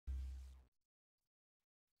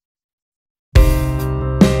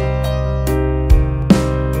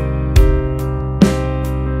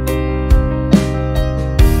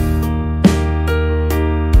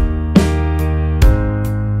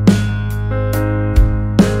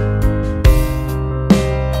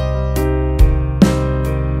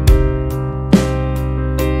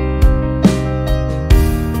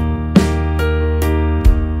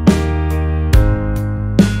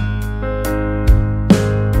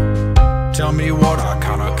tell me what I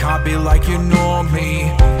can or can't be like you know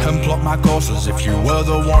me, and plot my courses if you were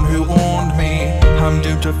the one who warned me. I'm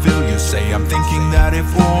doomed to feel you say I'm thinking that if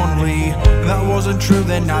only that wasn't true,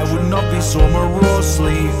 then I would not be so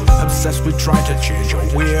morosely obsessed with trying to change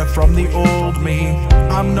away from the old me.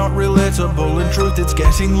 I'm not relatable, in truth it's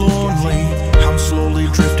getting lonely. I'm slowly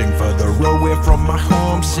drifting further away from my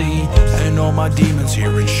home, see, and all my demons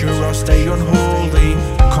here ensure I stay unholy.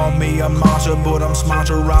 Call me a martyr, but I'm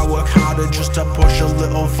smarter, I work harder just to push a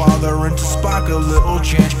little farther and to spark a little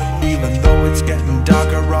change. Even though it's getting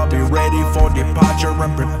darker, I'll be ready for departure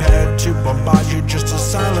and prepared to bombard you just to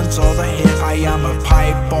silence all the hate. I am a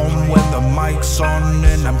pipe bomb when the mic's on,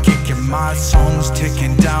 and I'm kicking my songs,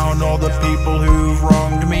 ticking down all the people who've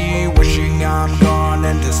wronged me, wishing I'm gone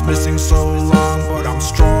and dismissing so long. But I'm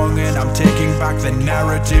strong and I'm taking back the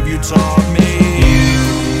narrative you taught me.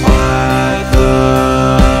 You are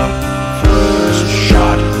the first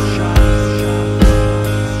shot.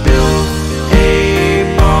 Build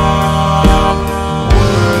a bomb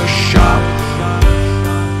workshop.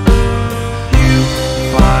 You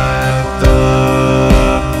fired the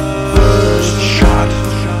first shot.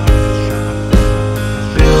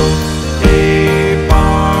 Build a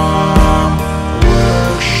bomb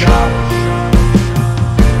workshop.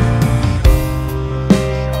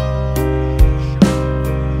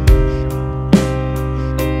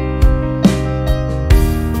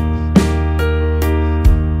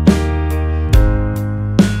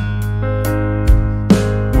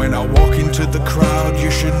 To the crowd, you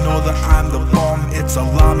should know that I'm the bomb. It's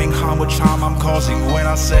alarming how much harm I'm causing when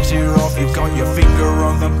I set it off. You've got your finger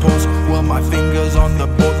on the pulse, well my finger's on the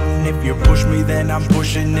button. If you push me then I'm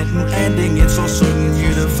pushing it and ending it so sudden.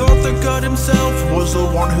 You'd have thought that God himself was the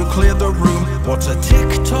one who cleared the room. What's a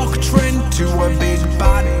TikTok trend to a big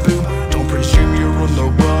bad boom? Don't presume you run the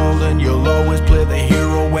world and you'll always play the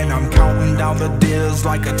hero when I'm counting down the days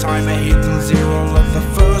like a timer hitting zero. Let the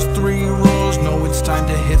first 3 rows know it's time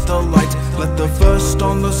to hit the light. Let the first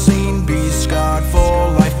on the scene be scarred for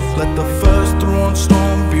life. Let the first thrown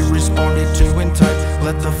stone be responded to in type.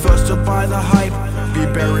 Let the first to buy the hype be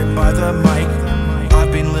buried by the mic.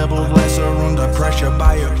 I've been labeled lesser under pressure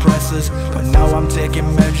by oppressors, but now I'm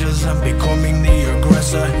taking measures and becoming the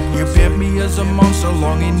aggressor. You paint me as a monster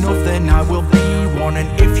long enough, then I will be one. And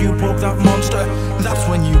if you poke that monster, that's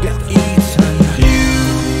when you get eaten.